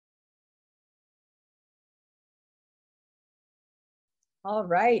All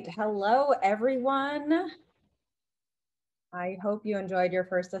right. Hello, everyone. I hope you enjoyed your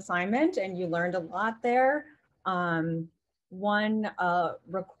first assignment and you learned a lot there. One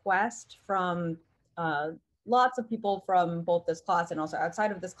request from lots of people from both this class and also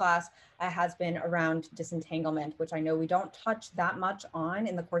outside of this class has been around disentanglement, which I know we don't touch that much on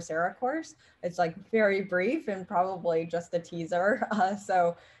in the Coursera course. It's like very brief and probably just a teaser.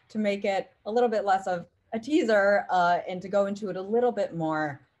 So to make it a little bit less of a teaser and to go into it a little bit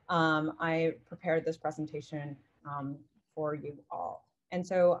more, I prepared this presentation for you all. And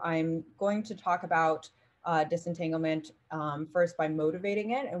so I'm going to talk about disentanglement first by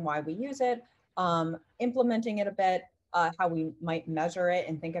motivating it and why we use it, implementing it a bit, how we might measure it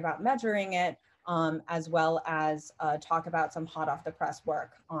and think about measuring it, as well as talk about some hot off the press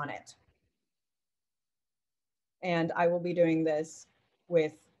work on it. And I will be doing this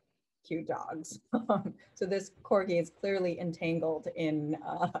with cute dogs. So this corgi is clearly entangled in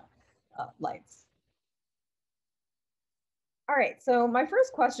lights. All right, so my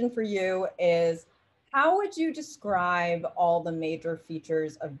first question for you is, how would you describe all the major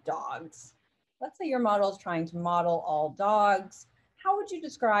features of dogs? Let's say your model is trying to model all dogs. How would you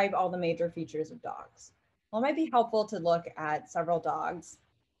describe all the major features of dogs? Well, it might be helpful to look at several dogs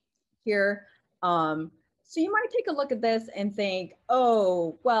here. So you might take a look at this and think,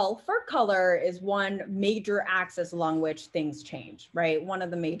 oh, well, fur color is one major axis along which things change, right? One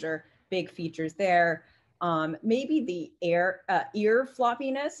of the major big features there. Maybe the ear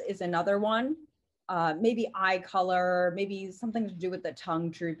floppiness is another one. Maybe eye color, maybe something to do with the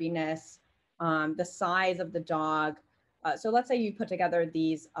tongue droopiness, the size of the dog. So let's say you put together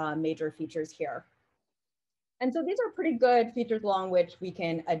these major features here. And so these are pretty good features along which we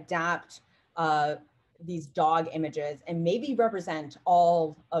can adapt these dog images and maybe represent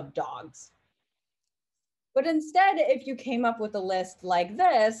all of dogs. But instead, if you came up with a list like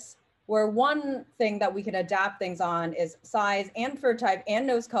this, where one thing that we can adapt things on is size and fur type and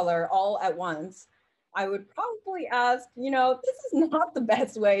nose color all at once, I would probably ask, this is not the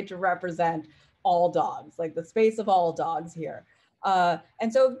best way to represent all dogs, like the space of all dogs here.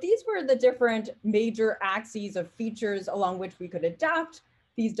 And so these were the different major axes of features along which we could adapt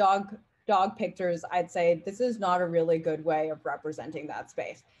these dog pictures. I'd say this is not a really good way of representing that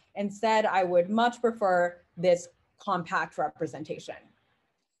space. Instead, I would much prefer this compact representation.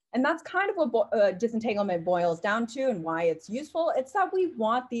 And that's kind of what disentanglement boils down to and why it's useful. It's that we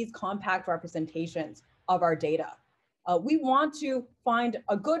want these compact representations of our data. We want to find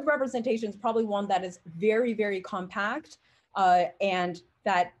a good representation, is probably one that is very, very compact and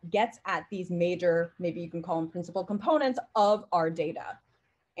that gets at these major, maybe you can call them principal components of our data.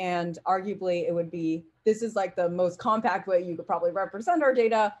 And arguably it would be, this is like the most compact way you could probably represent our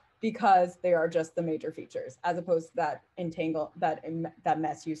data because they are just the major features as opposed to that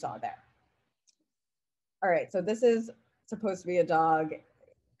mess you saw there. All right, so this is supposed to be a dog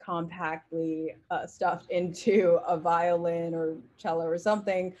compactly stuffed into a violin or cello or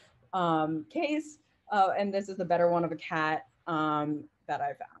something case. And this is the better one of a cat that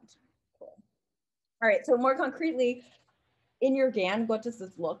I found. Cool. All right, so more concretely, in your GAN, what does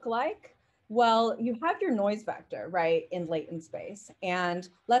this look like? Well, you have your noise vector, right, in latent space. And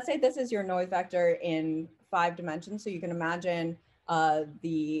let's say this is your noise vector in 5 dimensions. So you can imagine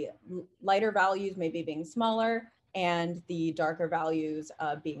the lighter values maybe being smaller and the darker values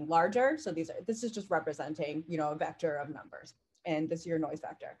being larger. So this is just representing, a vector of numbers. And this is your noise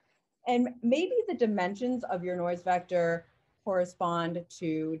vector. And maybe the dimensions of your noise vector correspond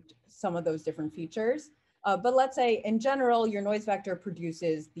to some of those different features. But let's say in general, your noise vector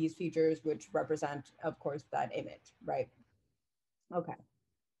produces these features which represent, of course, that image, right? Okay.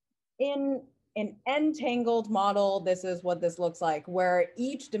 In an entangled model, this is what this looks like, where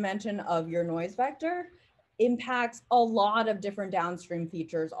each dimension of your noise vector impacts a lot of different downstream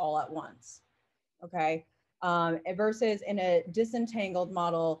features all at once, okay? Versus in a disentangled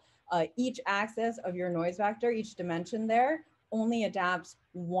model, each axis of your noise vector, each dimension there, only adapts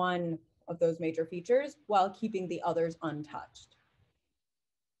one of those major features while keeping the others untouched.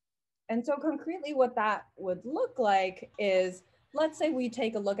 And so concretely what that would look like is, let's say we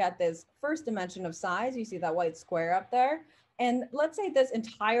take a look at this first dimension of size, you see that white square up there, and let's say this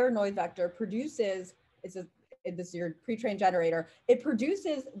entire noise vector produces, this is your pre-trained generator, it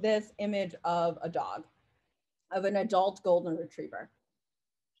produces this image of a dog, of an adult golden retriever.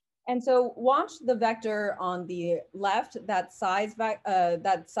 And so watch the vector on the left, that size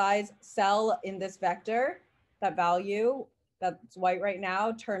cell in this vector, that value that's white right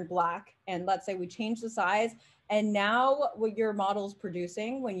now, turn black. And let's say we change the size. And now what your model is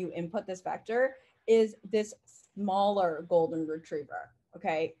producing when you input this vector is this smaller golden retriever,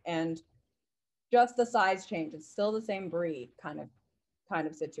 okay? And just the size change, it's still the same breed kind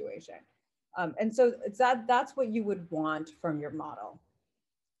of situation. And so it's that's what you would want from your model.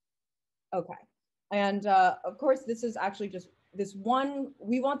 Okay. And of course, this is actually just this one,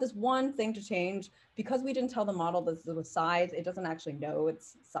 we want this one thing to change because we didn't tell the model this is the size, it doesn't actually know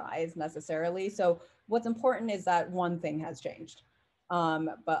its size necessarily. So what's important is that one thing has changed,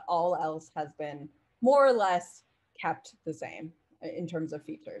 but all else has been more or less kept the same in terms of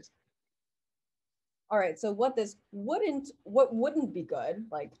features. All right, so what wouldn't be good,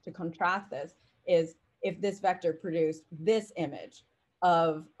 like to contrast this, is if this vector produced this image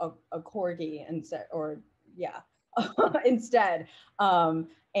of a corgi instead, or yeah, instead.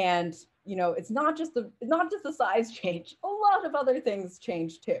 And you know, it's not just the size change. A lot of other things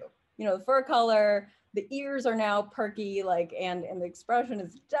change too. You know, the fur color, the ears are now perky, like, and the expression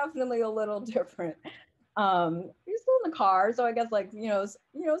is definitely a little different. You're still in the car, so I guess, like, you know,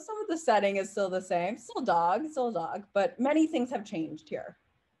 some of the setting is still the same, still a dog, but many things have changed here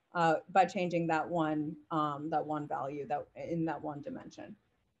by changing that one value that in that one dimension.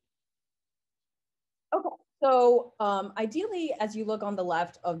 Okay, so ideally, as you look on the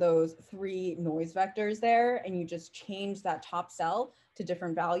left of those three noise vectors there, and you just change that top cell to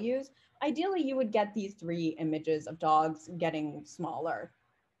different values, ideally you would get these three images of dogs getting smaller,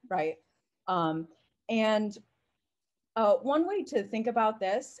 right? And one way to think about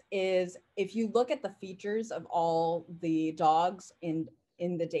this is if you look at the features of all the dogs in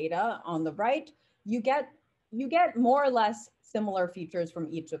the data on the right, you get more or less similar features from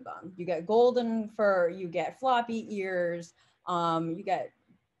each of them. You get golden fur, you get floppy ears, you get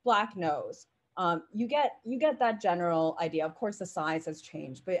black nose. You get that general idea. Of course, the size has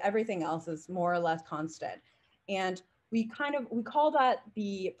changed, but everything else is more or less constant. And we call that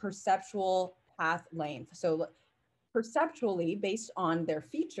the perceptual path length. So perceptually, based on their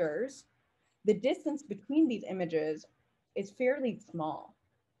features, the distance between these images is fairly small.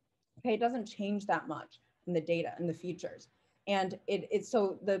 Okay, it doesn't change that much in the data and the features. And it's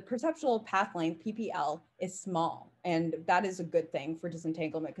so the perceptual path length, PPL, is small. And that is a good thing for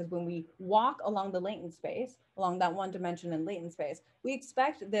disentanglement, because when we walk along the latent space, along that one dimension in latent space, we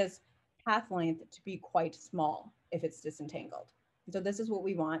expect this path length to be quite small if it's disentangled. So this is what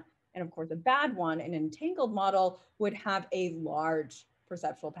we want. And of course, a bad one, an entangled model, would have a large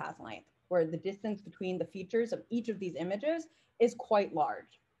perceptual path length, where the distance between the features of each of these images is quite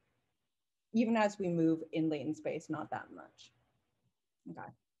large, even as we move in latent space, not that much. Okay.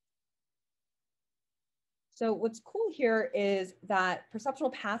 So what's cool here is that perceptual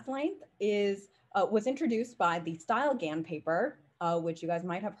path length was introduced by the Style GAN paper, which you guys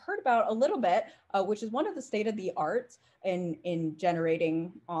might have heard about a little bit, which is one of the state of the art in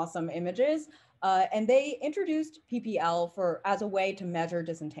generating awesome images. And they introduced PPL as a way to measure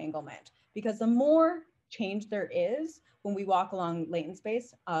disentanglement, because the more change there is when we walk along latent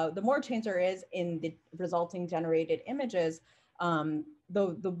space, the more change there is in the resulting generated images,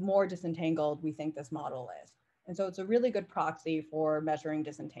 the more disentangled we think this model is. And so it's a really good proxy for measuring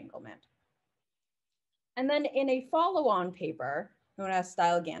disentanglement. And then in a follow-on paper known as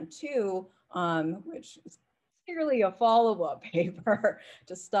Style GAN 2, which is clearly a follow-up paper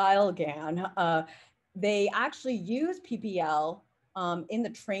to Style GAN, they actually use PPL in the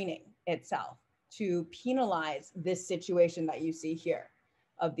training itself to penalize this situation that you see here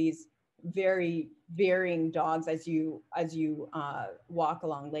of these very varying dogs as you walk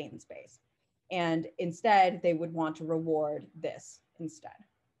along latent space. And instead, they would want to reward this instead.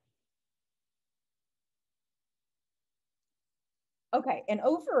 Okay, and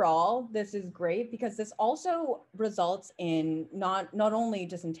overall, this is great because this also results in not only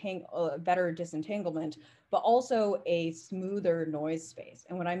better disentanglement, but also a smoother noise space.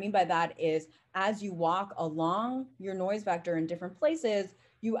 And what I mean by that is, as you walk along your noise vector in different places,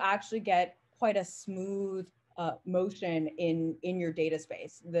 you actually get quite a smooth motion in your data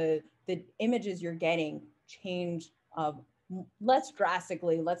space. The images you're getting change less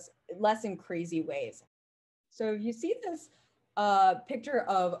drastically, less in crazy ways. So you see this picture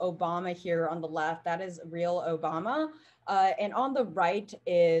of Obama here on the left. That is real Obama. And on the right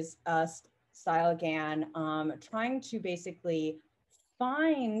is Style GAN trying to basically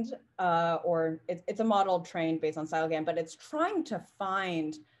find, or it's a model trained based on Style GAN, but it's trying to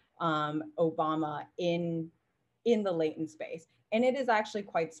find Obama in the latent space. And it is actually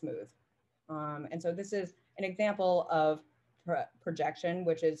quite smooth. And so this is an example of projection,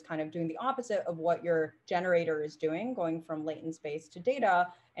 which is kind of doing the opposite of what your generator is doing, going from latent space to data.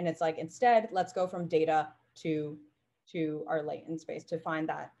 And it's like, instead, let's go from data to our latent space to find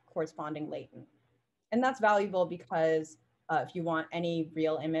that corresponding latent. And that's valuable because if you want any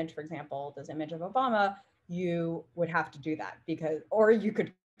real image, for example, this image of Obama, you would have to do that because, or you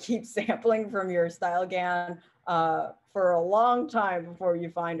could keep sampling from your style GAN for a long time before you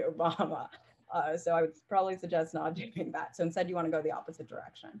find Obama. So I would probably suggest not doing that. So instead you want to go the opposite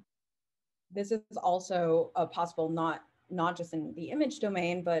direction. This is also possible not just in the image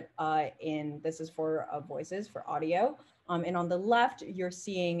domain, but this is for voices, for audio. And on the left, you're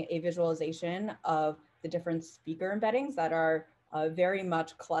seeing a visualization of the different speaker embeddings that are very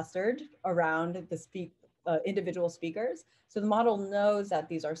much clustered around the individual speakers. So the model knows that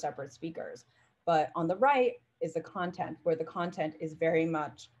these are separate speakers. But on the right is the content, where the content is very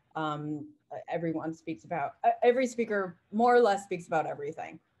much everyone speaks about, every speaker more or less speaks about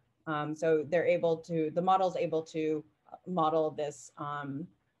everything. So the model's able to model this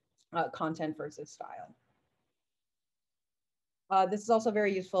content versus style. This is also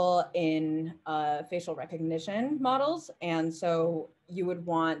very useful in facial recognition models. And so you would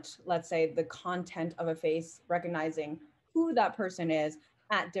want, let's say, the content of a face recognizing who that person is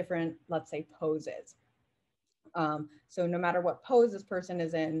at different, let's say, poses. So no matter what pose this person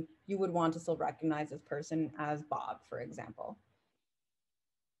is in, you would want to still recognize this person as Bob, for example.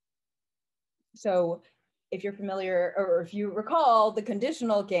 So if you're familiar, or if you recall the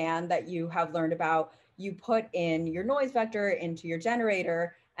conditional GAN that you have learned about, you put in your noise vector into your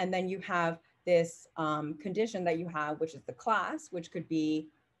generator, and then you have this condition that you have, which is the class, which could be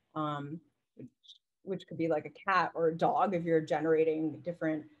like a cat or a dog if you're generating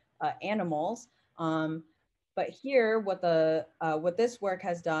different animals. But here, what this work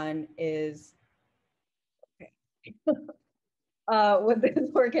has done is, what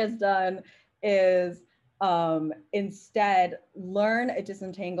this work has done is instead learn a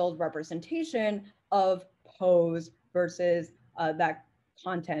disentangled representation of pose versus that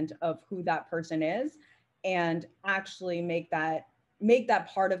content of who that person is, and actually make that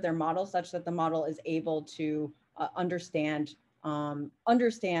part of their model such that the model is able to understand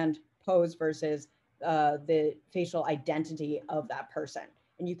pose versus the facial identity of that person.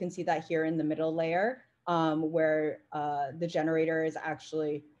 And you can see that here in the middle layer, where the generator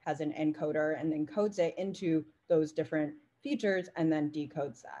has an encoder and encodes it into those different features and then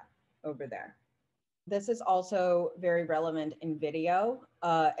decodes that over there. This is also very relevant in video.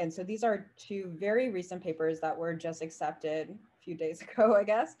 And so these are two very recent papers that were just accepted a few days ago, I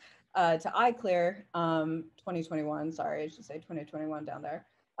guess, to iClear 2021. Sorry, I should say 2021 down there.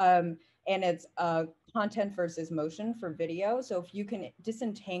 And it's content versus motion for video. So if you can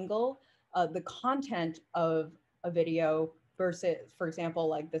disentangle the content of a video versus, for example,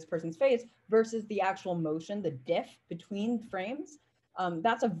 like this person's face versus the actual motion, the diff between frames,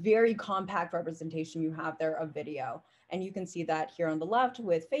 that's a very compact representation you have there of video. And you can see that here on the left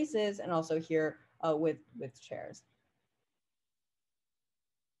with faces and also here with chairs.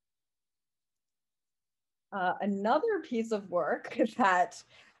 Another piece of work that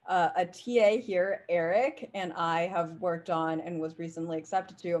a TA here, Eric, and I have worked on and was recently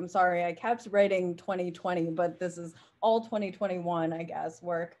accepted to. I'm sorry, I kept writing 2020, but this is all 2021, I guess,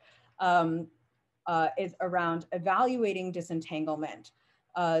 work, is around evaluating disentanglement.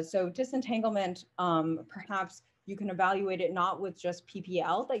 So disentanglement, perhaps you can evaluate it not with just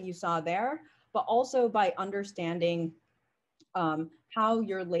PPL that you saw there, but also by understanding how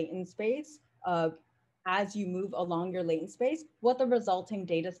your latent space, as you move along your latent space, what the resulting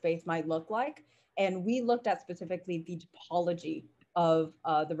data space might look like. And we looked at specifically the topology of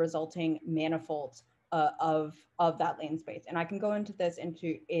the resulting manifolds of that latent space. And I can go into this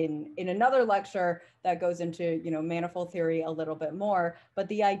in another lecture that goes into manifold theory a little bit more. But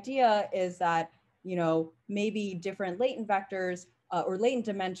the idea is that maybe different latent vectors or latent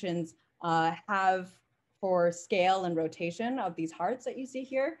dimensions have, for scale and rotation of these hearts that you see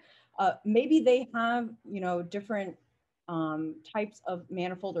here, maybe they have, different types of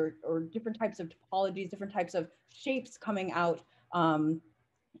manifold or different types of topologies, different types of shapes coming out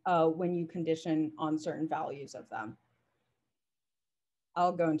when you condition on certain values of them.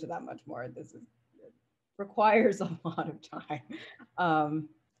 I'll go into that much more. This requires a lot of time.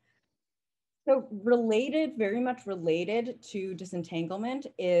 So very much related to disentanglement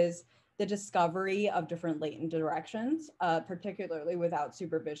is the discovery of different latent directions, particularly without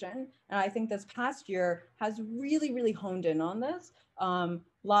supervision. And I think this past year has really, really honed in on this.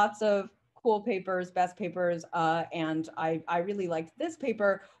 Lots of cool papers, best papers, and I really liked this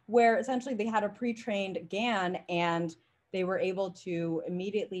paper where essentially they had a pre-trained GAN and they were able to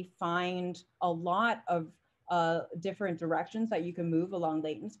immediately find a lot of different directions that you can move along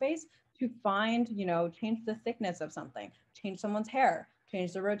latent space to find, change the thickness of something, change someone's hair,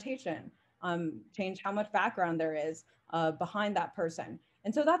 change the rotation. change how much background there is behind that person.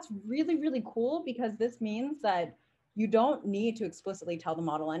 And so that's really, really cool, because this means that you don't need to explicitly tell the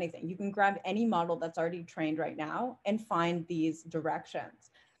model anything. You can grab any model that's already trained right now and find these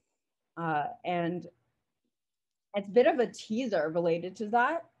directions. And it's a bit of a teaser related to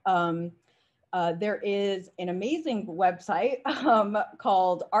that. There is an amazing website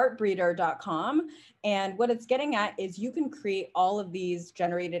called artbreeder.com. And what it's getting at is you can create all of these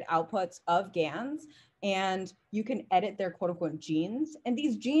generated outputs of GANs, and you can edit their quote unquote genes. And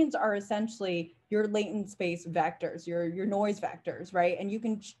these genes are essentially your latent space vectors, your noise vectors, right? And you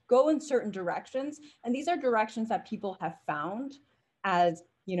can go in certain directions. And these are directions that people have found as,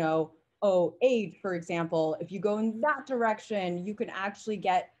 you know, oh, age, for example. If you go in that direction, you can actually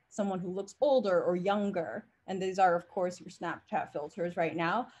get someone who looks older or younger. And these are, of course, your Snapchat filters right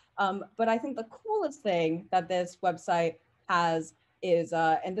now. But I think the coolest thing that this website has is,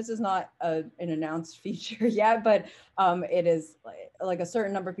 and this is not an announced feature yet, but it is like a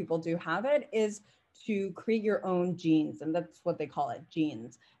certain number of people do have it, is to create your own genes. And that's what they call it,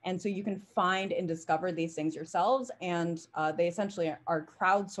 genes. And so you can find and discover these things yourselves. And they essentially are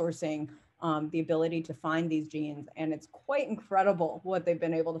crowdsourcing the ability to find these genes. And it's quite incredible what they've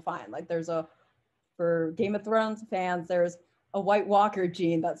been able to find. Like for Game of Thrones fans, there's a White Walker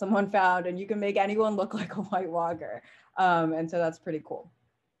gene that someone found, and you can make anyone look like a White Walker. And so that's pretty cool.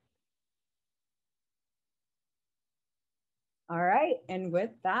 All right, and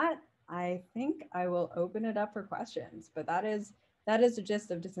with that, I think I will open it up for questions. But that is the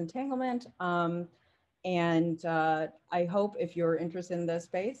gist of disentanglement. And I hope, if you're interested in this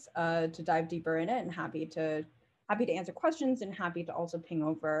space, to dive deeper in it, and happy to answer questions, and happy to also ping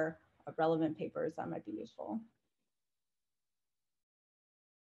over relevant papers that might be useful.